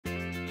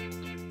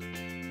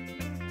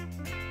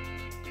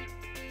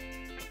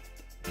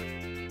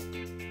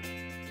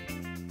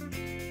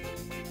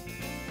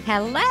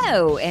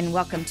Hello and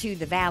welcome to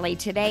the Valley.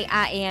 Today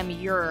I am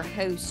your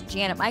host,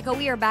 Janet Michael.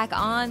 We are back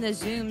on the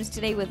Zooms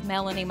today with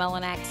Melanie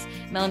Mullinax.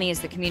 Melanie is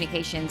the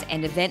communications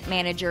and event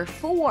manager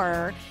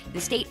for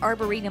the State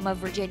Arboretum of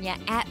Virginia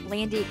at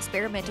Blandy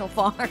Experimental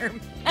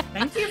Farm.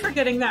 Thank you for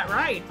getting that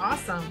right.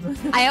 Awesome.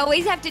 I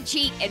always have to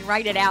cheat and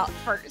write it out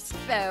first.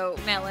 So,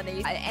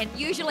 Melanie, and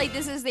usually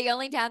this is the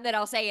only time that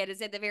I'll say it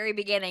is at the very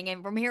beginning.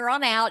 And from here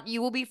on out,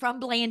 you will be from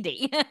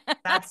Blandy.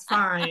 That's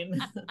fine.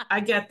 I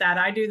get that.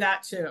 I do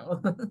that too.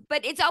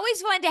 But it's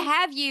always fun to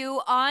have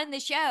you on the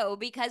show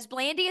because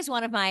Blandy is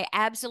one of my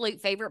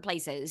absolute favorite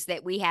places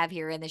that we have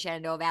here in the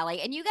Shenandoah Valley.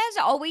 And you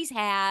guys always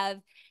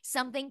have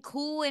something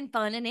cool and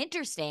fun and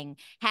interesting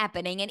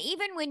happening. And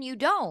even when you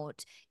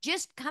don't,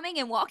 just coming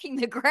and walking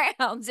the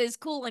grounds is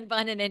cool and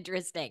fun and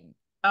interesting.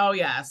 Oh,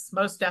 yes,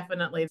 most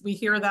definitely. We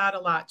hear that a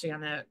lot,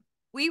 Janet.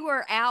 We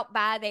were out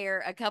by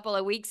there a couple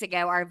of weeks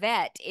ago. Our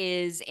vet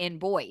is in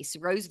Boyce,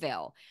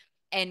 Roseville,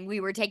 and we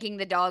were taking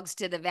the dogs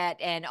to the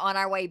vet. And on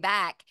our way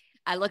back,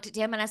 I looked at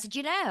Tim and I said,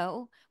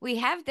 we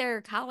have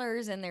their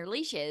collars and their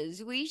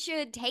leashes. We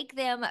should take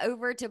them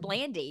over to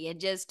Blandy and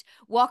just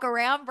walk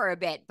around for a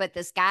bit. But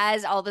the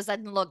skies all of a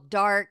sudden looked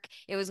dark.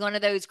 It was one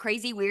of those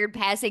crazy, weird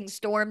passing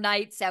storm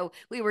nights. So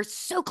we were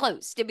so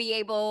close to be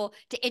able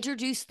to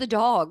introduce the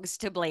dogs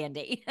to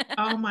Blandy.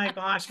 Oh my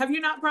gosh. Have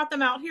you not brought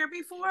them out here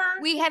before?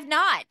 We have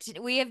not.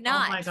 We have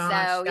not. Oh my gosh,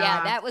 So,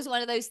 yeah. that was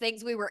one of those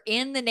things. We were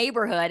in the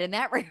neighborhood, and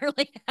that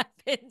rarely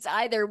happens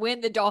either when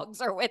the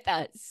dogs are with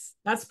us.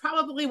 That's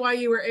probably why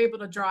you were able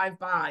to drive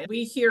by.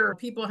 We hear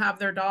people have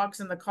their dogs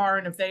in the car,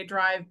 and if they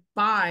drive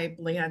by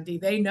Blandy,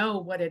 they know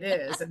what it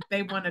is and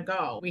they want to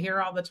go. We hear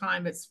all the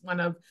time it's one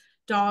of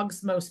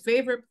dogs' most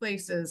favorite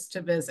places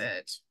to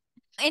visit.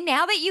 And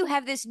now that you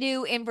have this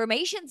new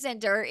information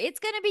center, it's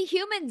going to be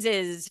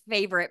humans'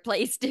 favorite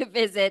place to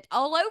visit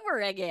all over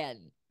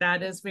again.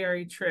 That is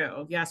very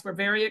true. Yes, we're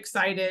very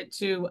excited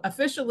to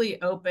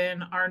officially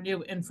open our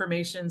new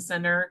information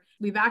center.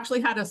 We've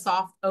actually had a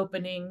soft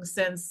opening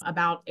since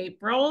about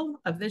April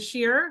of this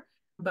year,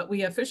 but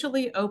we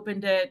officially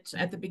opened it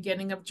at the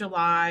beginning of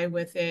July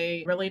with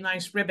a really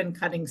nice ribbon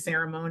cutting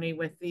ceremony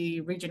with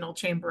the Regional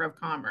Chamber of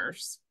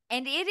Commerce.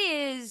 And it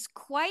is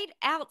quite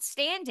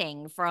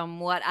outstanding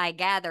from what I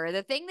gather.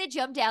 The thing that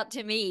jumped out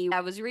to me, I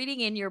was reading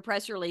in your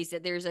press release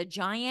that there's a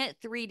giant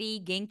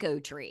 3D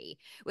ginkgo tree,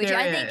 which There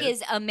I think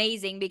is. is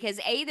amazing because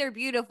A, they're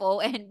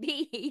beautiful, and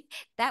B,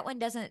 that one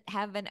doesn't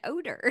have an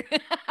odor.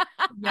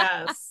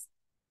 Yes.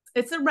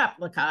 It's a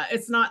replica.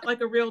 It's not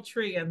like a real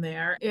tree in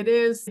there. It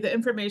is, the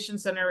information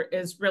center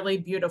is really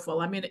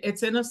beautiful. I mean,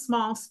 it's in a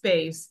small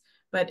space,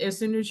 but as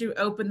soon as you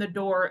open the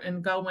door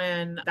and go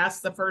in, that's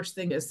the first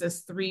thing is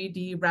this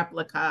 3D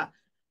replica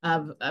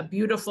of a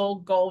beautiful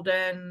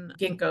golden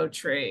ginkgo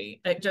tree.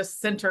 It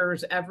just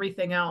centers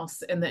everything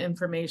else in the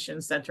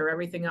information center.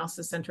 Everything else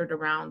is centered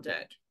around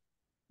it.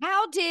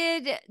 How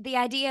did the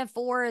idea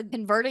for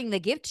converting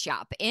the gift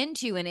shop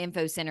into an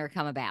info center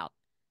come about?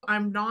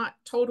 I'm not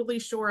totally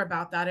sure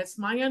about that. It's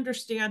my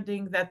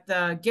understanding that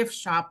the gift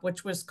shop,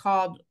 which was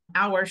called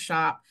Our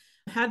Shop,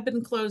 had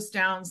been closed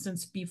down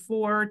since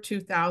before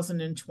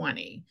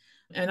 2020.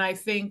 And I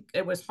think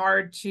it was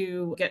hard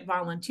to get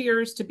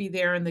volunteers to be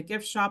there in the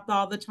gift shop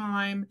all the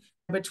time.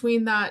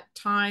 Between that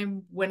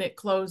time when it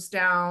closed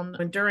down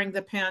and during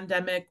the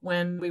pandemic,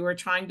 when we were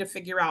trying to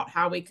figure out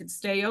how we could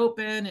stay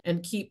open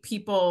and keep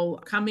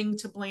people coming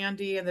to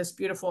Blandy and this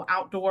beautiful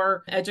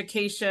outdoor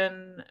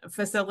education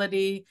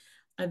facility,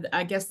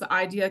 I guess the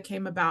idea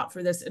came about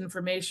for this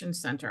information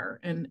center.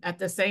 And at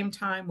the same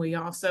time, we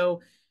also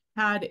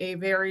had a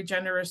very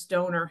generous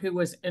donor who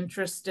was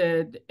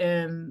interested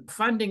in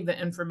funding the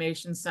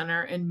information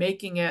center and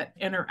making it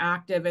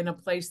interactive in a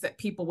place that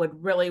people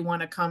would really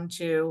want to come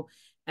to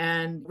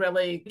and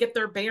really get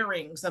their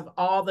bearings of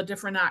all the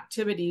different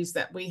activities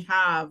that we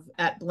have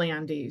at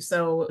Blandy.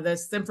 So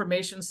this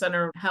information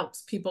center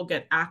helps people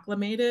get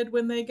acclimated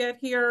when they get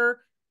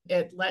here.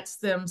 It lets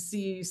them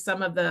see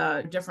some of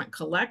the different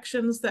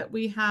collections that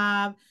we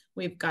have.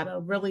 We've got a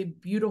really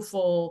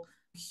beautiful,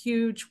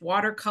 huge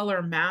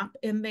watercolor map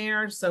in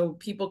there so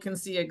people can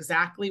see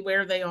exactly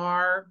where they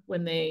are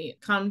when they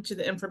come to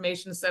the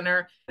information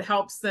center. It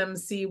helps them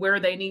see where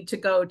they need to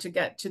go to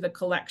get to the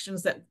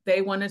collections that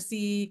they want to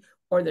see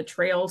or the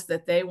trails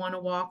that they want to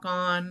walk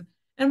on.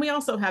 And we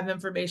also have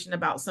information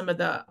about some of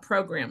the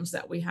programs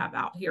that we have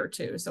out here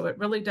too. So it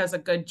really does a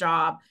good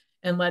job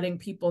and letting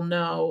people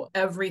know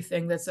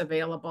everything that's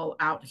available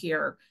out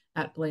here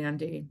at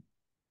Blandy.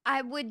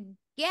 I would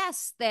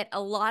guess that a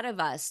lot of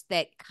us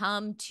that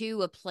come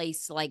to a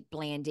place like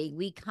Blandy,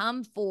 we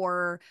come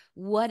for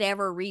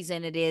whatever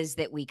reason it is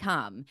that we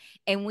come.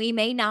 And we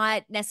may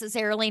not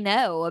necessarily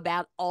know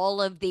about all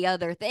of the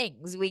other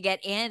things. We get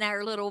in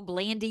our little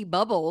Blandy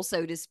bubble,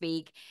 so to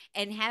speak,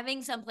 and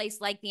having some place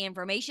like the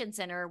information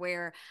center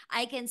where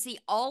I can see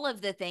all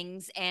of the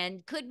things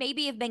and could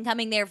maybe have been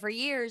coming there for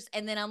years.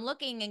 And then I'm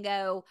looking and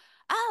go,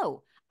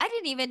 oh, I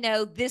didn't even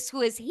know this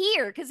was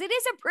here because it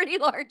is a pretty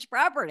large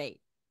property.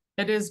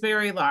 It is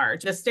very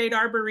large. The State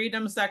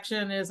Arboretum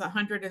section is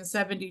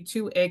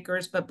 172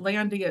 acres, but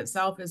Blandy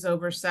itself is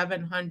over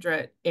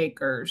 700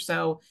 acres.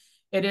 So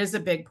it is a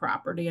big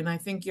property. And I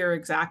think you're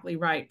exactly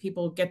right.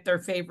 People get their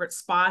favorite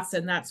spots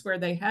and that's where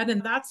they head.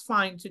 And that's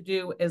fine to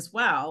do as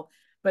well.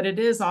 But it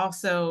is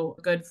also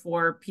good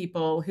for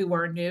people who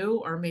are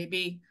new or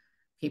maybe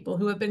people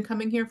who have been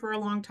coming here for a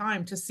long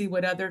time to see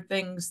what other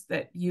things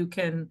that you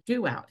can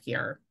do out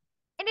here.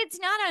 And it's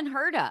not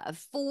unheard of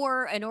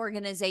for an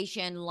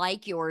organization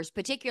like yours,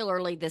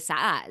 particularly the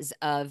size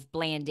of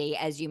Blandy,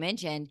 as you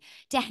mentioned,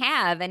 to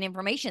have an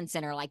information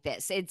center like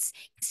this. It's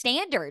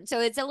standard.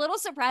 So it's a little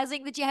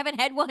surprising that you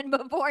haven't had one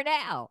before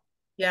now.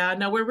 Yeah,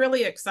 no, we're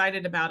really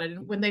excited about it.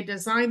 And when they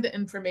designed the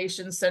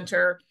information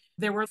center,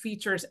 there were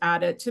features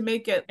added to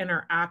make it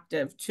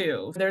interactive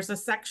too. There's a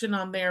section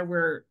on there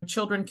where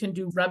children can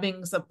do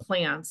rubbings of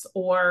plants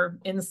or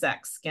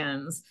insect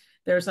skins.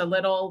 There's a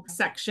little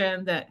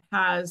section that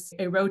has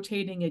a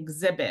rotating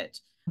exhibit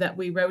that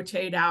we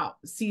rotate out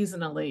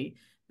seasonally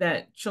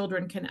that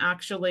children can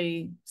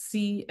actually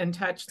see and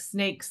touch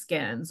snake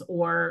skins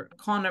or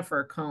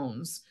conifer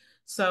cones.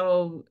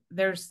 So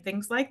there's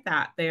things like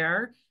that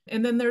there.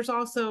 And then there's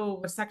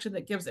also a section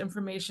that gives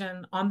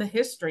information on the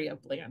history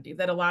of Blandy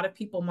that a lot of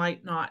people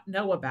might not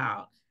know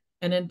about.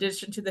 And in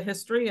addition to the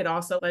history, it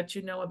also lets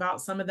you know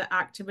about some of the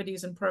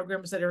activities and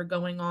programs that are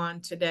going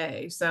on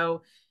today.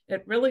 So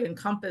it really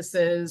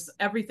encompasses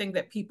everything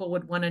that people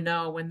would want to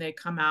know when they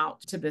come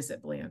out to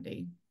visit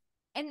Blandy.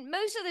 And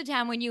most of the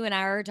time, when you and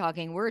I are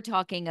talking, we're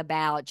talking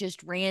about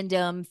just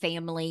random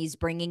families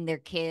bringing their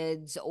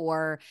kids,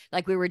 or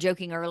like we were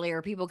joking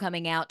earlier, people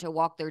coming out to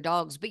walk their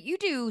dogs. But you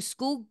do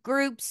school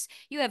groups,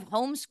 you have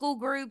homeschool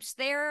groups.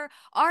 There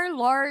are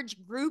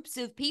large groups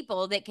of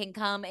people that can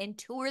come and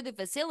tour the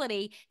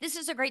facility. This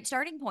is a great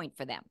starting point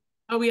for them.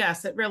 Oh,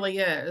 yes, it really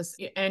is.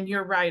 And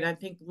you're right. I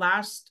think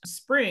last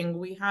spring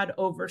we had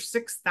over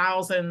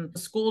 6,000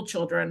 school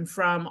children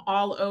from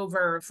all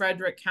over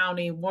Frederick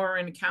County,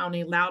 Warren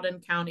County, Loudoun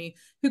County,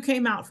 who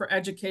came out for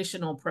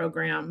educational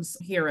programs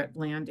here at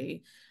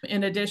Blandy.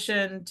 In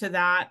addition to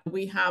that,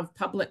 we have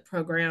public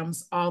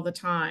programs all the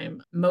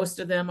time. Most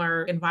of them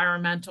are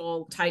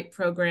environmental type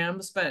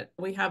programs, but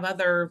we have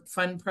other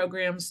fun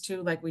programs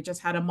too. Like we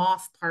just had a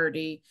moth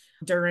party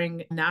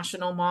during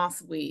National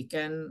Moth Week,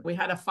 and we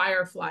had a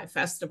firefly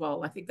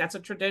festival. I think that's a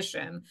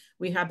tradition.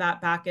 We had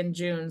that back in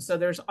June. So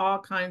there's all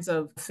kinds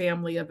of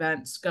family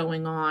events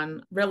going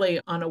on really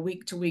on a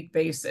week to week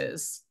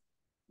basis.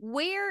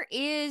 Where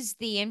is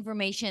the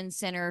information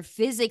center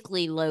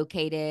physically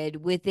located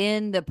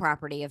within the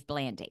property of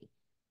Blandy?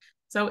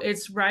 So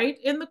it's right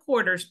in the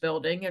quarters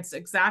building. It's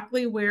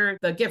exactly where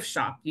the gift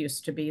shop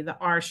used to be, the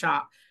R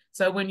shop.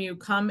 So when you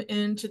come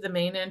into the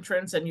main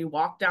entrance and you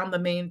walk down the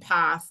main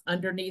path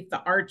underneath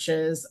the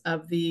arches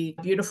of the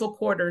beautiful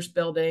quarters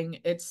building,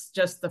 it's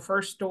just the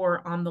first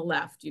door on the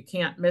left. You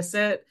can't miss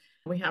it.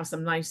 We have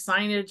some nice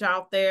signage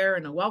out there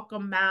and a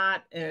welcome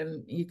mat,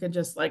 and you can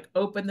just like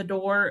open the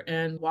door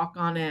and walk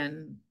on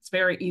in. It's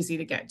very easy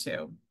to get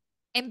to.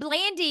 And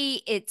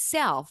Blandy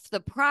itself, the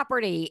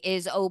property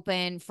is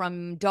open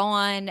from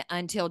dawn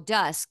until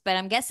dusk, but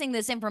I'm guessing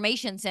this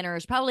information center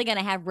is probably going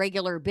to have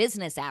regular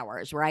business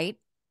hours, right?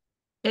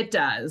 It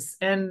does.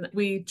 And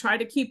we try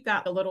to keep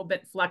that a little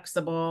bit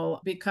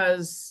flexible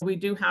because we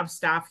do have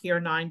staff here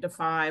 9 to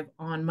 5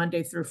 on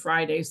Monday through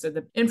Friday. So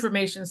the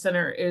information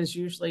center is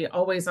usually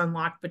always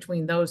unlocked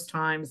between those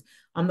times.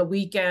 On the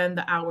weekend,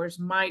 the hours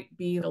might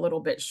be a little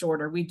bit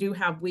shorter. We do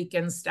have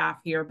weekend staff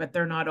here, but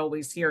they're not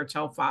always here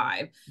till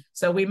 5.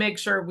 So we make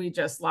sure we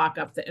just lock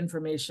up the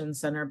information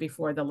center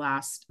before the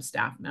last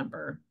staff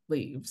member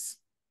leaves.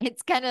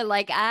 It's kind of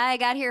like, I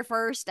got here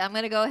first. I'm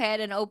going to go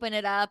ahead and open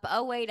it up.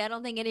 Oh, wait, I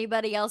don't think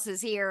anybody else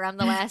is here. I'm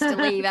the last to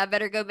leave. I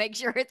better go make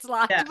sure it's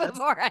locked Yes.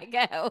 before I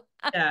go.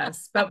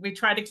 Yes, but we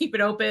try to keep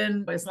it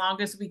open as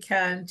long as we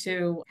can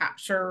to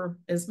capture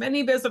as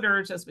many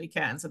visitors as we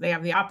can so they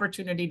have the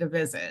opportunity to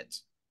visit.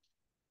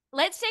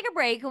 Let's take a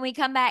break. When we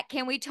come back,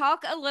 can we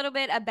talk a little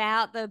bit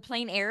about the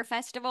Plein Air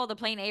Festival, the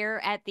Plein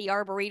Air at the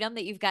Arboretum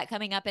that you've got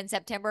coming up in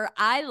September?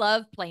 I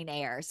love plein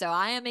air, so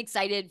I am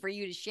excited for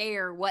you to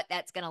share what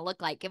that's going to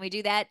look like. Can we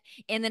do that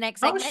in the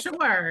next segment? Oh,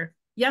 sure.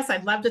 Yes,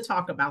 I'd love to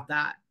talk about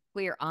that.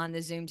 We are on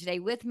the Zoom today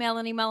with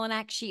Melanie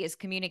Mullinax. She is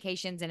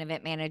communications and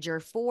event manager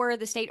for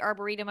the State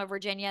Arboretum of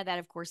Virginia. That,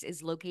 of course,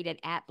 is located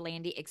at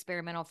Blandy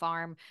Experimental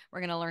Farm.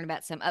 We're going to learn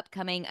about some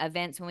upcoming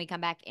events when we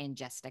come back in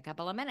just a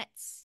couple of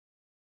minutes.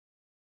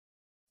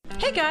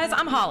 Hey guys,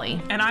 I'm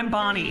Holly. And I'm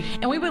Bonnie.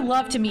 And we would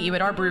love to meet you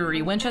at our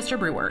brewery, Winchester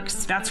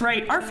Brewworks. That's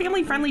right. Our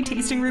family-friendly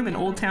tasting room in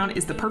Old Town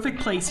is the perfect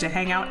place to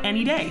hang out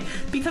any day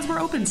because we're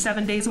open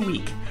 7 days a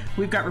week.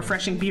 We've got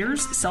refreshing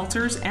beers,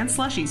 seltzers, and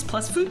slushies,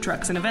 plus food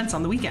trucks and events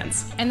on the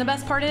weekends. And the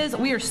best part is,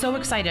 we are so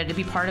excited to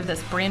be part of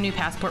this brand new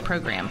passport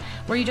program,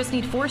 where you just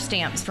need 4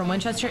 stamps from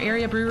Winchester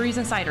area breweries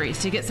and cideries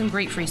to get some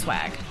great free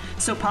swag.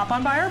 So pop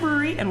on by our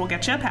brewery and we'll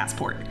get you a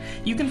passport.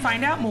 You can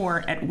find out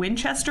more at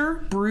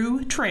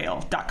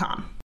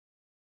winchesterbrewtrail.com.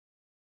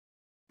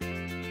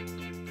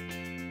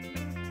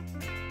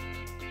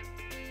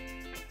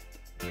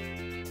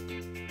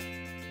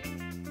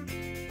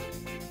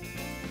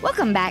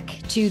 Welcome back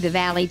to the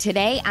Valley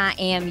today. I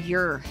am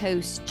your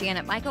host,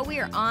 Janet Michael. We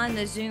are on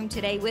the Zoom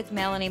today with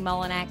Melanie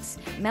Mullinax.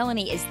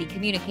 Melanie is the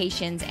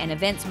Communications and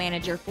Events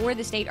Manager for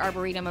the State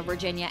Arboretum of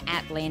Virginia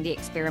at Blandy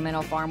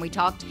Experimental Farm. We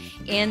talked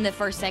in the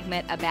first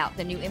segment about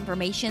the new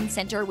information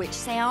center, which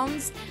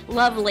sounds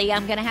lovely.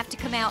 I'm going to have to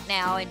come out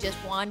now and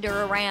just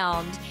wander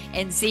around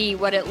and see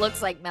what it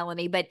looks like,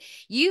 Melanie. But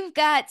you've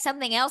got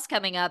something else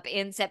coming up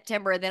in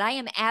September that I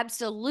am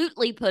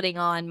absolutely putting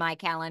on my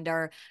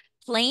calendar.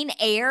 Plein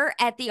air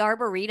at the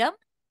Arboretum?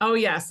 Oh,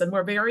 yes. And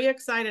we're very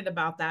excited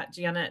about that,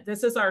 Janet.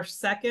 This is our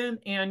second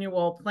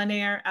annual plein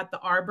air at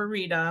the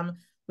Arboretum.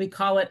 We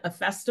call it a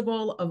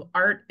festival of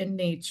art and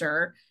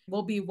nature.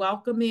 We'll be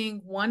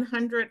welcoming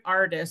 100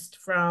 artists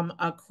from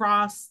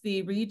across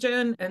the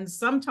region and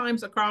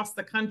sometimes across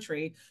the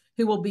country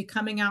who will be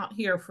coming out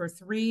here for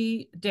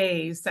 3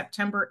 days,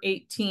 September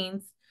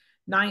 18th,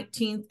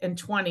 19th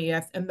and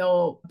 20th, and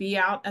they'll be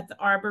out at the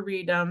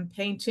Arboretum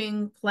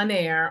painting plein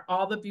air,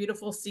 all the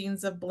beautiful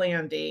scenes of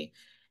Blandy.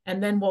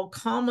 And then we'll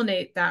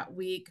culminate that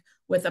week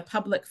with a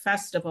public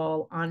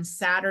festival on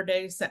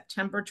Saturday,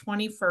 September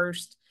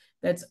 21st,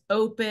 that's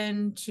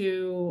open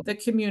to the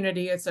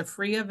community. It's a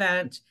free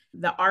event.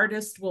 The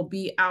artists will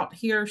be out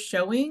here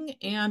showing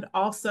and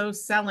also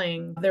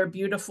selling their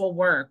beautiful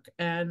work.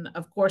 And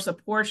of course, a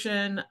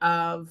portion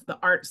of the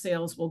art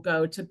sales will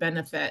go to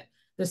benefit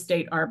the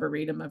State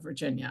Arboretum of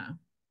Virginia.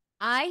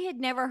 I had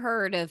never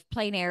heard of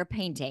plein air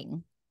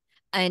painting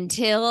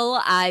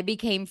until I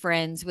became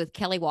friends with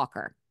Kelly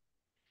Walker.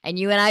 And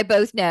you and I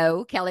both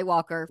know Kelly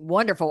Walker,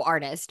 wonderful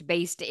artist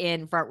based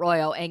in Front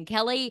Royal. And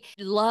Kelly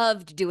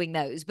loved doing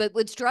those, but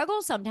would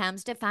struggle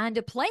sometimes to find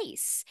a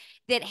place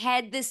that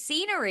had the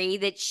scenery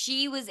that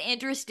she was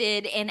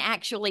interested in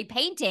actually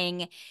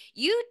painting.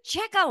 You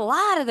check a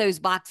lot of those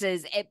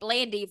boxes at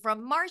Blandy,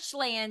 from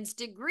marshlands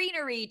to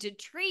greenery to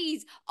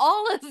trees,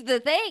 all of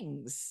the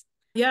things.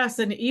 Yes,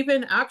 and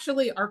even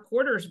actually our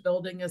quarters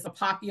building is a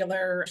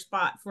popular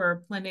spot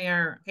for plein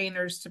air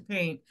painters to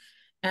paint.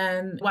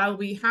 And while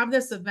we have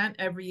this event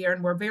every year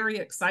and we're very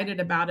excited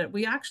about it,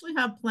 we actually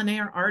have plein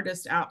air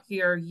artists out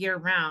here year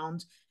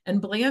round.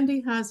 And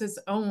Blandy has its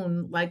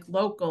own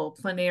local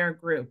plein air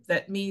group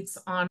that meets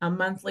on a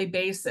monthly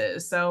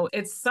basis. So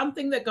it's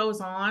something that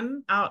goes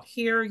on out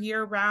here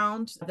year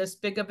round. This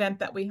big event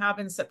that we have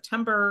in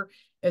September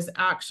is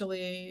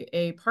actually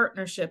a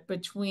partnership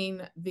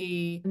between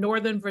the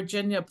Northern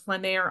Virginia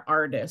plein air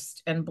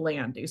artist and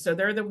Blandy. So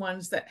they're the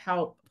ones that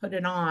help put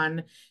it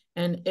on.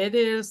 And it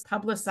is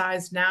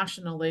publicized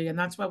nationally. And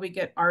that's why we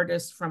get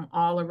artists from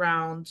all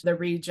around the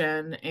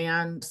region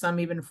and some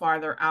even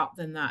farther out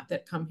than that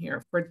come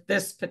here for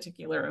this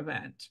particular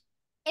event.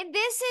 And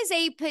this is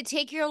a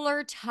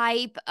particular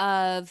type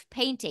of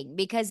painting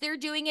because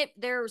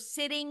they're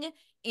sitting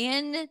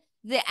in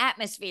the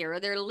atmosphere.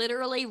 They're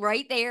literally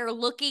right there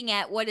looking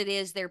at what it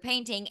is they're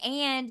painting,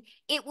 and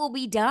it will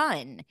be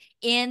done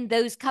in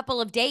those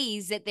couple of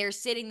days that they're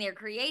sitting there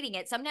creating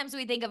it. Sometimes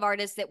we think of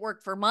artists that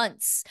work for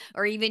months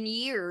or even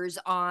years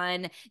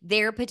on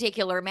their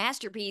particular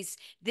masterpiece.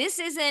 This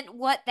isn't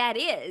what that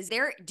is.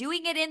 They're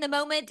doing it in the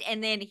moment,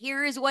 and then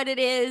here's what it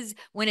is.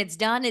 When it's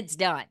done, it's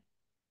done.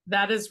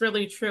 That is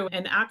really true.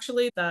 And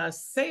actually,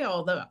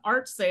 the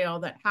art sale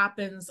that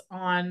happens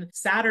on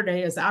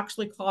Saturday is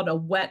actually called a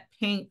wet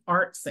paint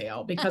art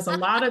sale, because a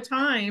lot of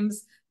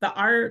times the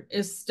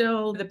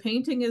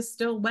painting is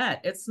still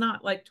wet. It's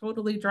not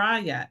totally dry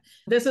yet.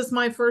 This is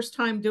my first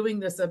time doing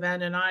this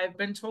event, and I've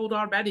been told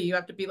already you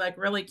have to be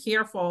really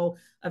careful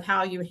of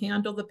how you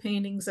handle the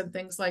paintings and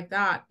things like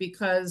that,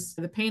 because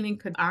the painting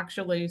could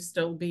actually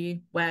still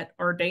be wet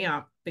or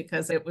damp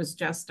because it was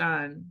just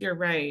done. You're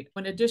right.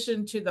 In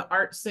addition to the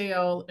art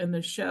sale and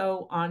the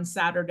show on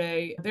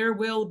Saturday, there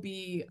will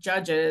be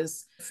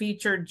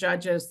featured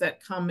judges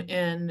that come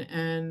in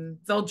and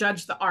they'll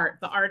judge the art.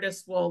 The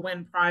artists will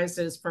win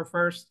prizes for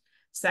first,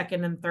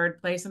 second, and third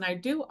place. And I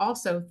do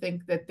also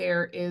think that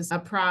there is a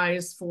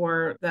prize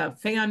for the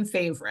fan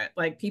favorite,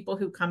 people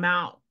who come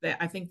out, that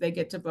I think they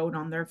get to vote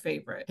on their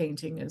favorite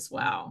painting as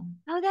well.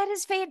 Oh, that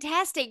is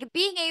fantastic.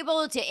 Being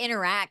able to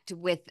interact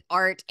with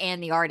art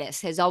and the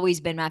artist has always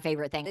been my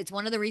favorite thing. It's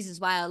one of the reasons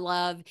why I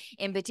love,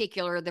 in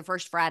particular, the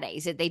First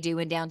Fridays that they do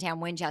in downtown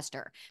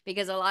Winchester,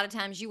 because a lot of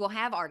times you will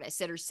have artists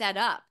that are set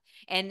up.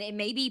 And it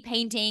may be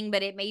painting,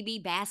 but it may be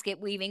basket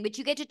weaving, but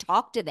you get to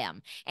talk to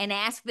them and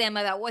ask them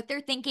about what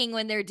they're thinking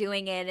when they're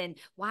doing it. And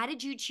why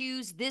did you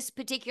choose this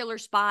particular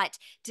spot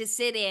to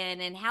sit in?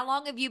 And how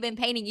long have you been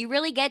painting? You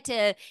really get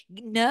to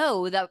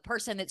know the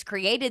person that's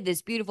created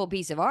this beautiful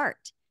piece of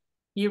art.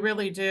 You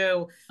really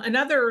do.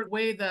 Another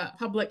way the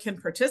public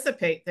can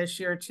participate this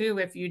year too,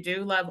 if you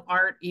do love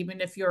art, even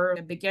if you're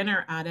a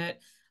beginner at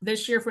it,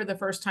 this year, for the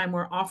first time,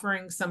 we're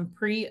offering some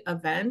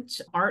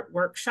pre-event art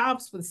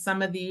workshops with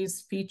some of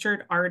these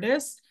featured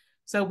artists.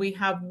 So we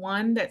have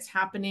one that's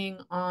happening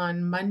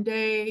on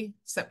Monday,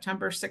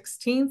 September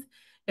 16th.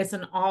 It's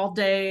an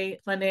all-day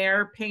plein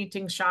air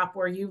painting shop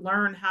where you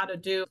learn how to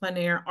do plein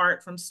air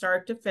art from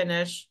start to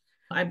finish.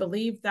 I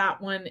believe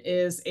that one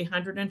is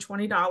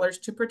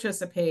 $120 to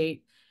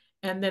participate.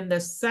 And then the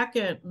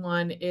second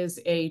one is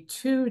a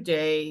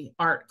 2-day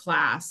art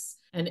class.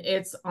 And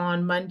it's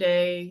on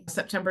Monday,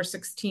 September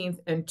 16th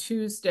and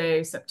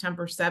Tuesday,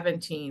 September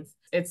 17th.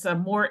 It's a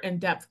more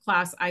in-depth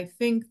class. I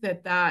think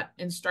that that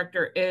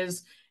instructor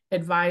is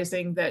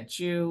advising that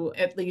you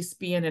at least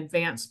be an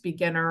advanced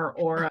beginner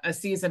or a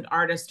seasoned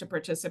artist to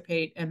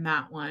participate in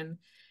that one.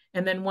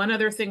 And then one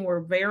other thing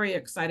we're very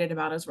excited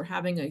about is we're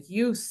having a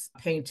youth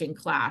painting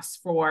class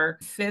for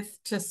 5th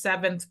to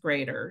 7th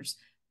graders.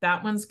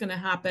 That one's going to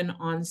happen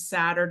on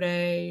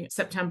Saturday,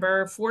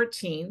 September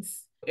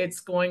 14th.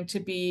 It's going to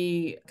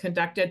be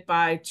conducted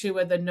by two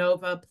of the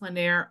Nova plein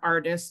air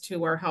artists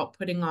who are help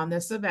putting on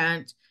this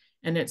event.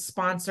 And it's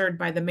sponsored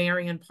by the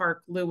Marion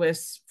Park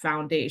Lewis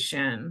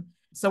Foundation.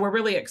 So we're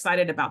really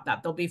excited about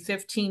that. There'll be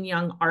 15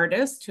 young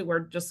artists who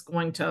are just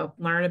going to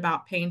learn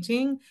about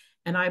painting.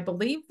 And I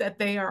believe that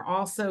they are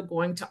also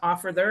going to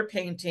offer their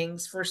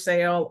paintings for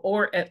sale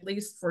or at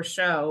least for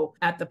show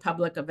at the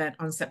public event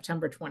on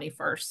September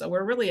 21st. So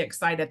we're really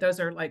excited.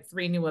 Those are like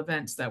 3 new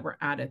events that were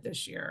added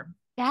this year.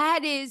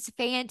 That is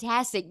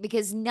fantastic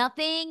because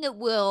nothing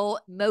will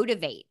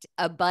motivate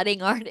a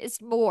budding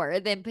artist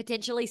more than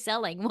potentially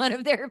selling one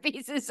of their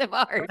pieces of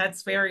art.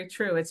 That's very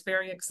true. It's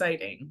very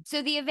exciting.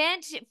 So the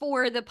event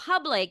for the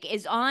public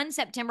is on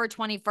September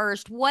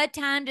 21st. What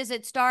time does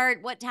it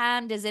start? What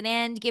time does it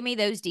end? Give me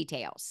those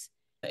details.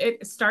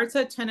 It starts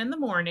at 10 in the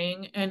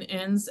morning and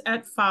ends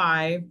at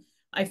 5.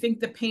 I think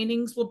the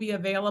paintings will be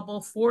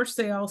available for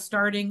sale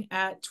starting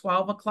at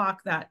 12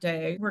 o'clock that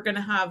day. We're going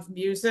to have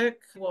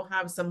music. We'll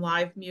have some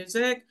live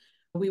music.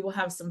 We will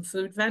have some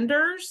food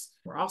vendors.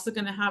 We're also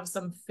going to have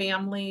some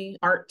family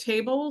art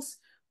tables.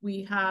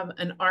 We have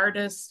an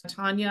artist,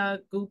 Tanya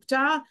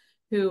Gupta,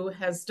 who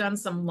has done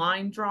some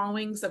line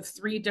drawings of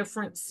 3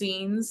 different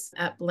scenes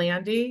at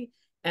Blandy.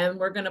 And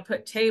we're going to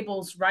put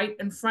tables right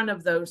in front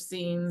of those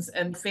scenes,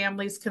 and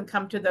families can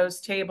come to those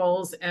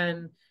tables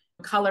and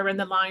color in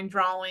the line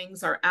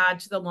drawings or add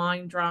to the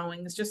line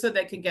drawings just so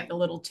they can get a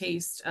little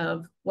taste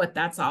of what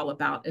that's all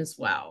about as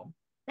well.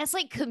 That's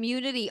like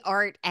community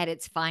art at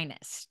its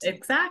finest.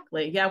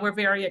 Exactly. Yeah, we're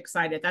very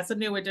excited. That's a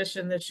new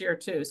addition this year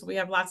too. So we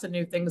have lots of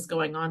new things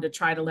going on to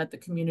try to let the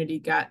community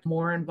get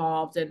more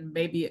involved and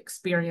maybe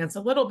experience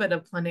a little bit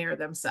of plein air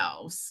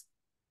themselves.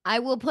 I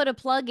will put a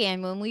plug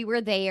in. When we were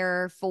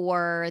there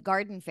for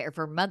Garden Fair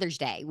for Mother's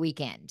Day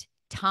weekend,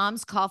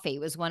 Tom's Coffee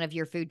was one of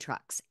your food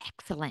trucks.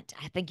 Excellent.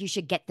 I think you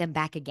should get them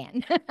back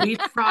again. We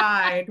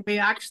tried. We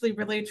actually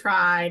really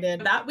tried.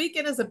 And that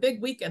weekend is a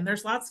big weekend.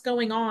 There's lots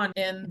going on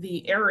in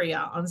the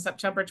area on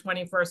September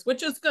 21st,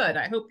 which is good.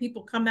 I hope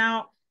people come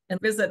out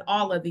and visit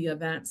all of the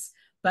events.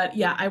 But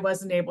yeah, I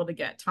wasn't able to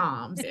get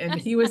Tom's, and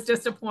he was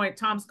disappointed.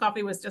 Tom's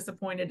Coffee was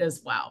disappointed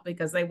as well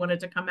because they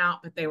wanted to come out,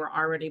 but they were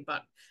already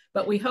booked.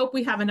 But we hope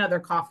we have another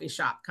coffee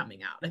shop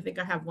coming out. I think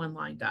I have one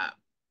lined up.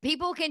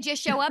 People can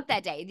just show up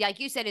that day. Like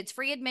you said, it's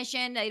free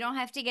admission. They don't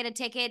have to get a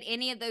ticket,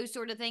 any of those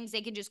sort of things.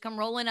 They can just come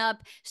rolling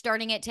up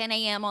starting at 10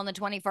 a.m. on the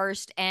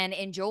 21st and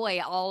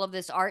enjoy all of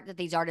this art that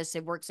these artists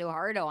have worked so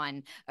hard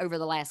on over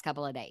the last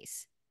couple of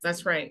days.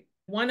 That's right.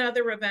 One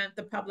other event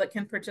the public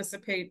can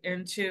participate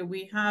into,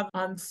 we have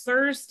on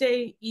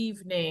Thursday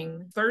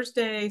evening,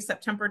 Thursday,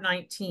 September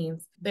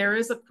 19th, there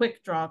is a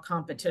quick draw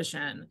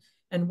competition.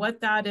 And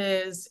what that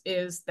is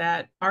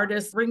that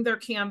artists bring their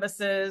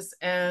canvases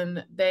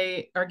and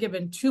they are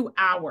given 2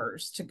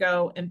 hours to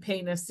go and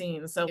paint a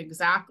scene. So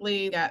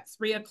exactly at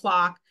 3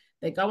 o'clock,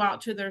 they go out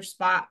to their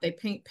spot, they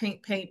paint.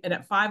 And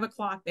at 5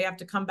 o'clock, they have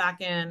to come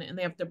back in and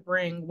they have to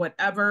bring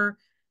whatever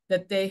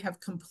that they have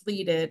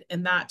completed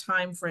in that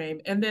time frame.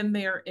 And then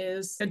there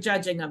is a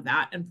judging of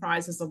that and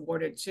prizes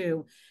awarded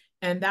too.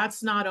 And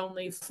that's not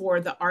only for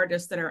the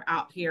artists that are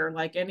out here,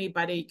 like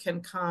anybody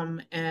can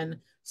come and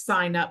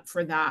sign up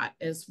for that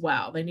as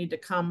well. They need to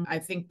come, I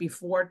think,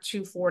 before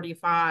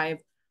 2:45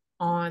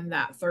 on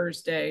that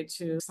Thursday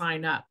to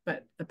sign up,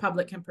 but the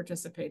public can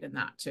participate in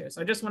that too. So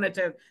I just wanted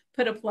to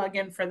put a plug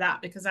in for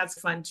that because that's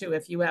fun too.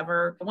 If you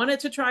ever wanted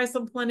to try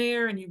some plein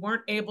air and you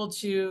weren't able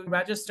to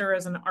register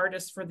as an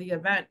artist for the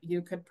event,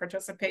 you could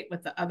participate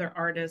with the other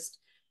artists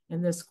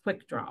in this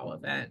quick draw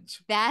event.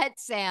 That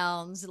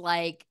sounds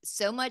like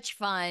so much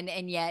fun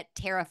and yet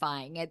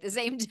terrifying at the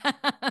same time.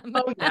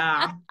 Oh,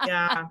 yeah.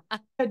 Yeah.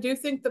 I do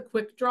think the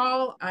quick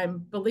draw, I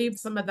believe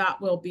some of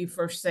that will be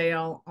for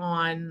sale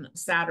on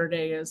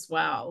Saturday as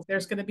well.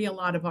 There's going to be a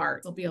lot of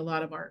art. There'll be a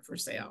lot of art for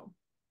sale.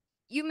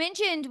 You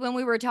mentioned when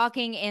we were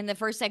talking in the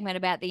first segment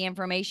about the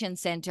information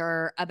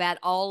center, about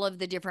all of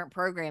the different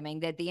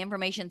programming, that the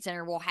information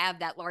center will have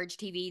that large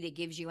TV that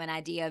gives you an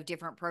idea of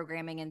different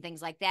programming and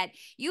things like that.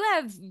 You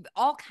have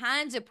all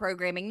kinds of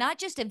programming, not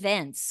just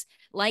events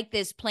like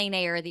this plein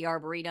air, the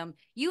Arboretum.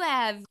 You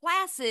have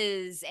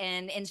classes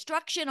and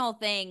instructional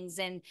things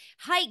and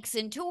hikes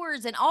and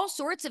tours and all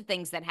sorts of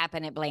things that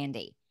happen at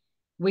Blandy.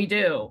 We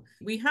do.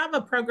 We have a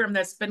program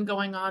that's been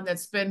going on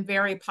that's been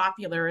very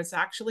popular. It's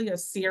actually a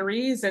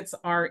series. It's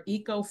our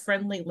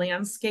eco-friendly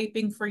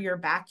landscaping for your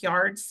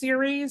backyard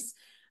series.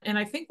 And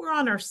I think we're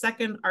on our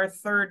second or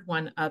third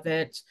one of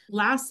it.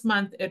 Last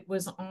month, it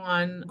was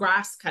on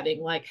grass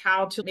cutting, like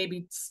how to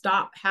maybe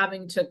stop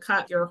having to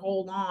cut your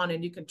whole lawn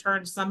and you can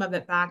turn some of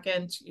it back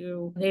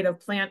into native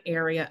plant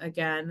area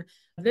again.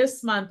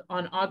 This month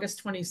on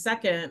August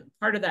 22nd,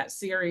 part of that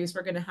series,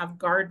 we're going to have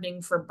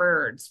gardening for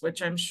birds,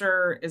 which I'm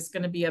sure is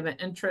going to be of an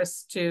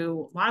interest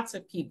to lots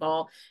of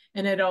people.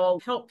 And it'll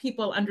help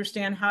people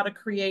understand how to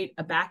create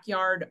a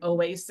backyard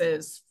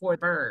oasis for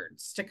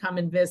birds to come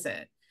and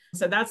visit.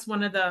 So that's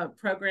one of the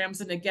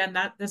programs. And again,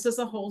 this is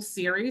a whole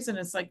series and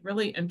it's like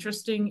really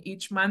interesting.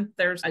 Each month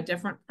there's a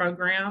different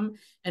program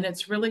and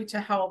it's really to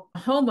help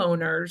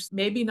homeowners,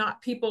 maybe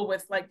not people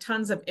with like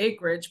tons of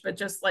acreage, but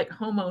just like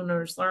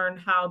homeowners learn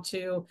how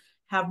to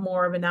have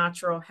more of a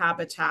natural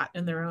habitat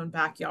in their own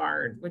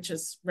backyard, which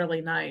is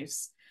really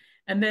nice.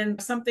 And then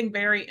something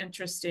very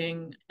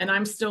interesting, and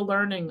I'm still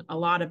learning a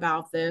lot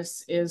about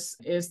this, is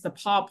the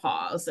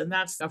pawpaws. And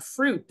that's a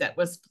fruit that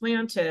was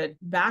planted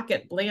back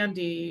at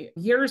Blandy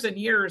years and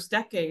years,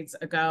 decades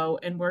ago.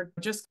 And we're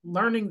just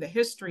learning the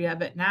history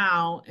of it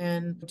now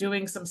and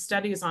doing some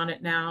studies on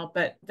it now.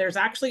 But there's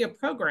actually a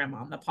program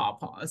on the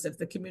pawpaws if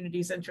the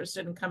community's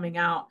interested in coming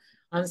out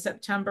on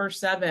September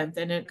 7th.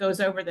 And it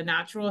goes over the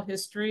natural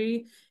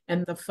history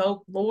and the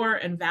folklore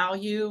and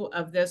value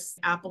of this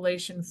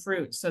Appalachian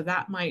fruit. So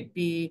that might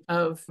be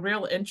of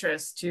real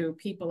interest to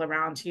people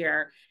around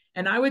here.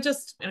 And I would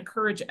just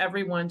encourage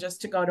everyone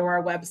just to go to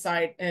our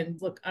website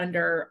and look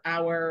under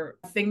our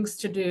things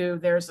to do.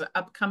 There's an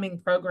upcoming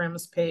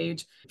programs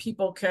page.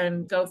 People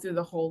can go through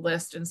the whole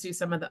list and see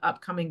some of the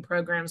upcoming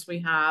programs we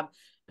have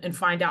and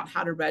find out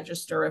how to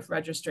register if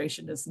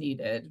registration is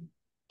needed.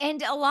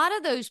 And a lot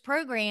of those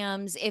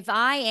programs, if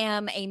I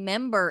am a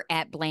member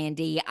at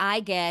Blandy,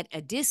 I get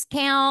a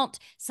discount.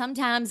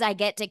 Sometimes I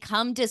get to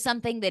come to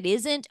something that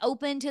isn't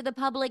open to the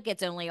public.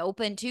 It's only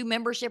open to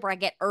membership, or I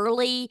get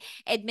early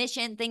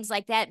admission, things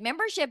like that.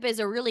 Membership is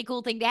a really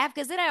cool thing to have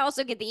because then I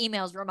also get the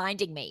emails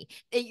reminding me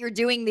that you're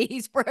doing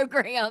these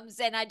programs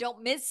and I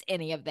don't miss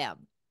any of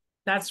them.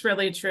 That's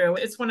really true.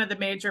 It's one of the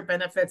major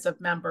benefits of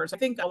members. I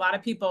think a lot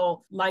of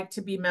people like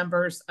to be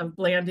members of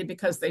Blandy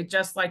because they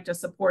just like to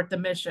support the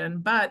mission.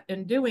 But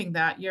in doing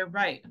that, you're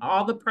right.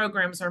 All the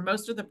programs, or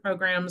most of the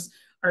programs,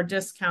 are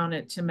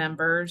discounted to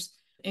members.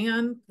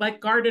 And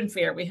like Garden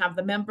Fair, we have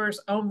the members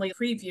only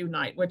preview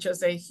night, which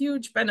is a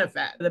huge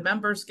benefit. The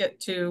members get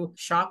to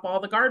shop all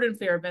the Garden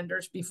Fair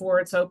vendors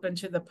before it's open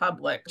to the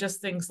public, just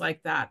things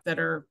like that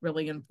are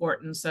really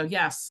important. So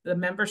yes, the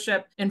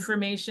membership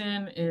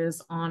information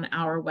is on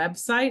our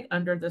website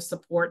under the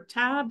support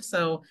tab.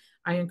 So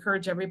I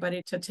encourage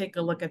everybody to take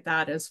a look at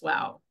that as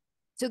well.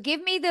 So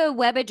give me the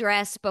web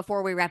address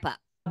before we wrap up.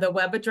 The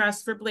web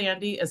address for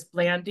Blandy is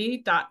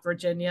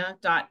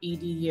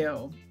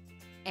blandy.virginia.edu.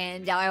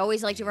 And I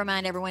always like to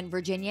remind everyone,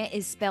 Virginia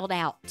is spelled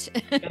out.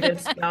 It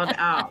is spelled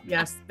out.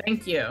 Yes,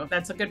 thank you.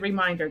 That's a good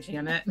reminder,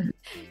 Janet.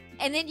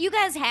 And then you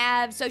guys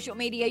have social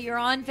media. You're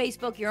on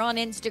Facebook. You're on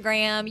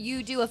Instagram.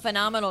 You do a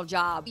phenomenal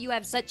job. You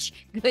have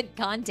such good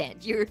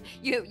content. You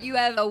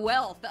have a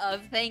wealth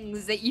of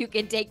things that you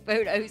can take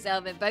photos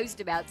of and post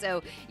about.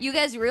 So you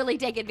guys really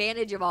take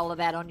advantage of all of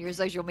that on your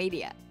social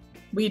media.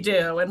 We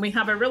do. And we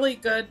have a really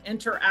good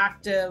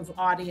interactive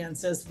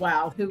audience as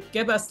well who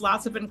give us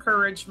lots of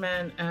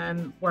encouragement,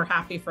 and we're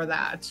happy for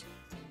that.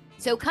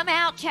 So come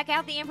out, check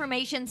out the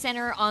Information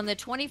Center on the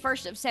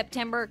 21st of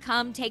September.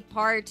 Come take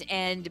part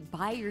and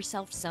buy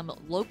yourself some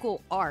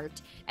local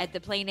art at the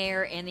Plein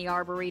Air and the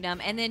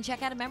Arboretum, and then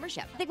check out a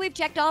membership. I think we've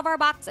checked all of our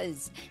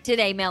boxes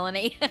today,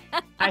 Melanie.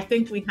 I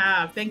think we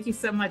have. Thank you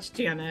so much,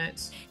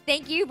 Janet.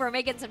 Thank you for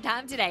making some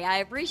time today. I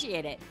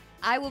appreciate it.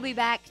 I will be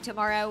back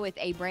tomorrow with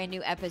a brand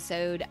new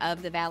episode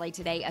of The Valley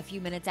Today, a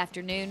few minutes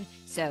after noon.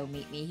 So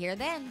meet me here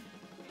then.